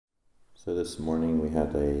So this morning we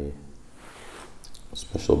had a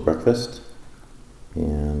special breakfast,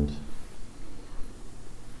 and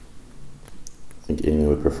I think Amy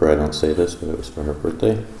would prefer I don't say this, but it was for her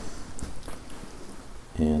birthday.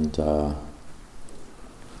 And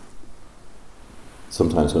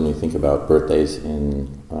sometimes when we think about birthdays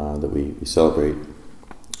that we celebrate,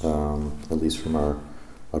 at least from our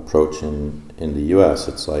approach in the US,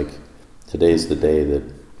 it's like today's the day that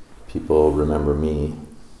people remember me,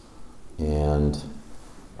 and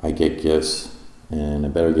I get gifts, and I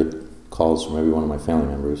better get calls from every one of my family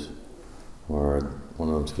members, or one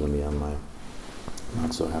of them's going to be on my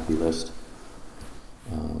not so happy list.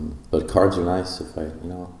 But cards are nice. If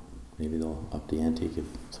maybe they'll up the ante, give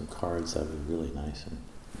some cards. That would be really nice.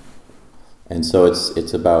 And so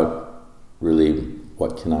it's about really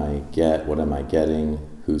what can I get? What am I getting?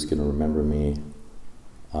 Who's going to remember me?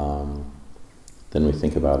 Then we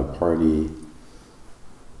think about a party,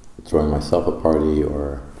 throwing myself a party,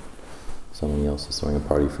 or somebody else is throwing a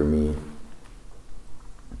party for me.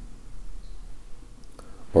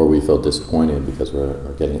 Or we feel disappointed because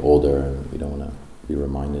we're getting older and we don't want to be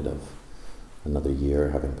reminded of another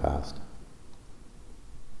year having passed.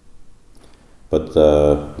 But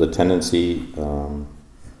the tendency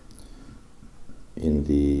in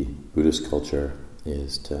the Buddhist culture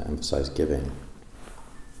is to emphasize giving.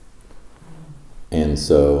 And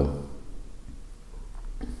so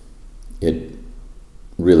it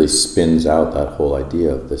really spins out that whole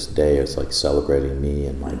idea of this day as like celebrating me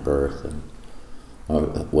and my birth. And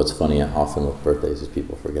what's funny often with birthdays is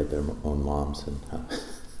people forget their own moms and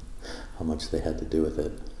how much they had to do with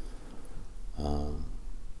it.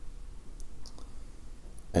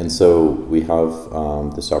 And so we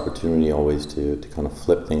have this opportunity always to kind of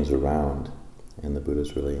flip things around, and the Buddha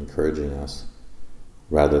is really encouraging us,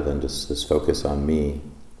 rather than just this focus on me,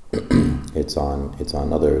 it's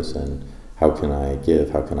on others, and how can I give,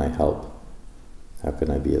 how can I help, how can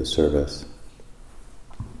I be of service.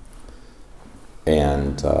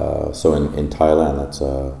 And so in Thailand, that's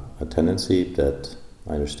a tendency that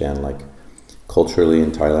I understand, like culturally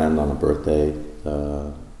in Thailand on a birthday,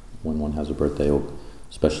 when one has a birthday, you'll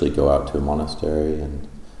especially go out to a monastery and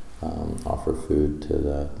offer food to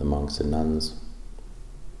the monks and nuns.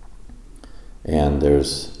 And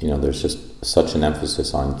there's just such an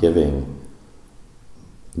emphasis on giving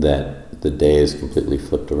that the day is completely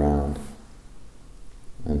flipped around.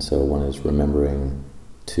 And so one is remembering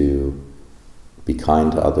to be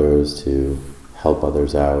kind to others, to help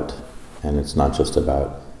others out, and it's not just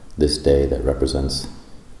about this day that represents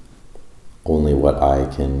only what I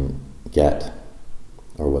can get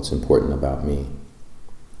or what's important about me.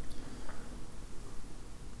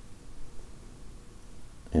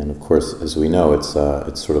 And of course, as we know, it's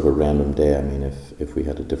sort of a random day. I mean, if we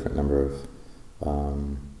had a different number of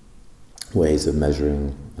ways of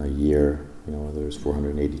measuring a year, whether there's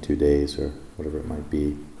 482 days or whatever it might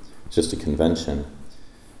be, it's just a convention.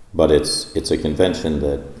 But it's a convention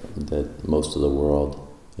that most of the world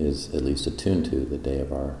is at least attuned to, the day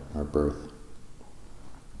of our birth.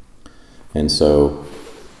 And so,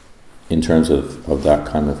 in terms of that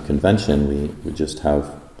kind of convention, we just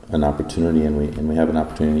have an opportunity, and we have an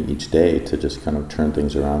opportunity each day to just kind of turn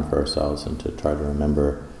things around for ourselves and to try to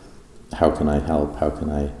remember, how can I help, how can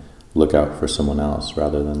I look out for someone else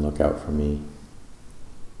rather than look out for me.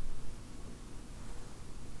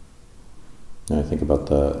 And I think about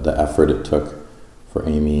the effort it took for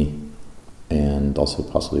Amy and also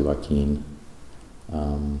possibly Joaquin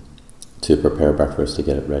to prepare breakfast, to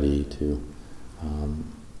get it ready, to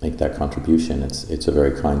make that contribution. It's a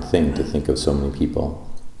very kind thing to think of so many people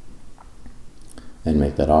and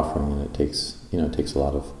make that offering, and it takes a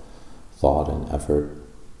lot of thought and effort.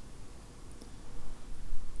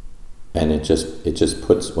 And it just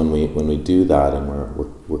puts, when we do that, and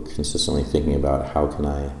we're consistently thinking about how can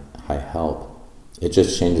I help, it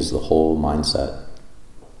just changes the whole mindset.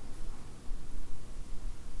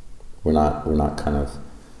 We're not kind of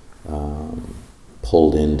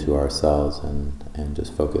pulled into ourselves and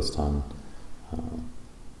just focused on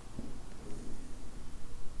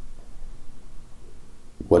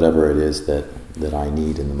whatever it is that I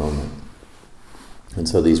need in the moment. And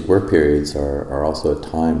so these work periods are also a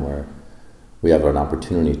time where we have an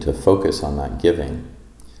opportunity to focus on that giving.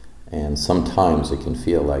 And sometimes it can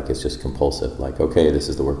feel like it's just compulsive, like, okay, this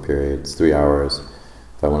is the work period, it's 3 hours.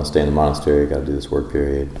 If I want to stay in the monastery, I got to do this work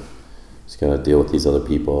period. Just got to deal with these other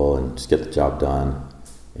people and just get the job done.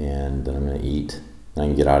 And then I'm going to eat, and I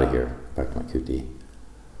can get out of here, back to my kuti.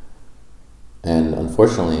 And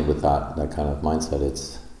unfortunately, with that kind of mindset,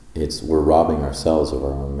 we're robbing ourselves of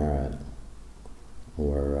our own merit.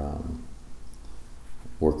 We're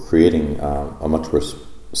we're creating a much worse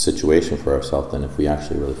situation for ourselves than if we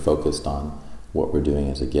actually really focused on what we're doing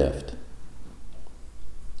as a gift.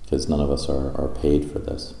 Because none of us are paid for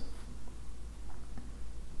this.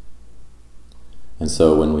 And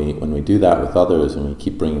so when we do that with others and we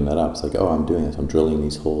keep bringing that up, it's like, oh, I'm doing this, I'm drilling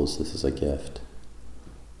these holes, this is a gift.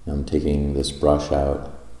 I'm taking this brush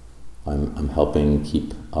out, I'm helping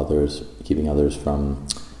keeping others from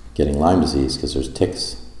getting Lyme disease because there's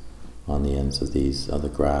ticks on the ends of these, the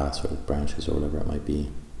grass or the branches or whatever it might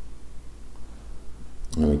be.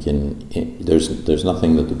 And there's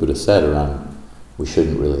nothing that the Buddha said around we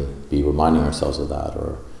shouldn't really be reminding ourselves of that,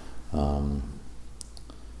 or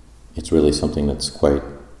it's really something that's quite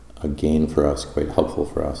a gain for us, quite helpful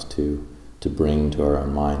for us to bring to our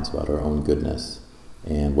own minds about our own goodness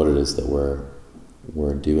and what it is that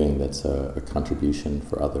we're doing that's a contribution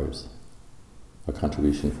for others, a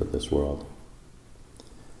contribution for this world.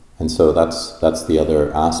 And so that's the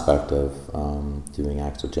other aspect of doing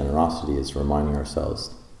acts of generosity, is reminding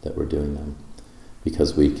ourselves that we're doing them.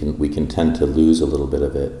 Because we can tend to lose a little bit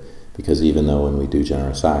of it, because even though when we do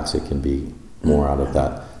generous acts, it can be more out of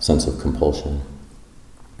that sense of compulsion.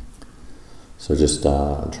 So just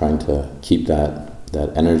trying to keep that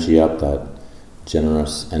energy up, that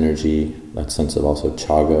generous energy, that sense of also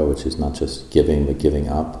chaga, which is not just giving, but giving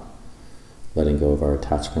up, letting go of our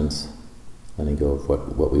attachments, letting go of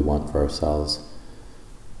what we want for ourselves,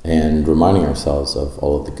 and reminding ourselves of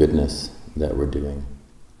all of the goodness that we're doing.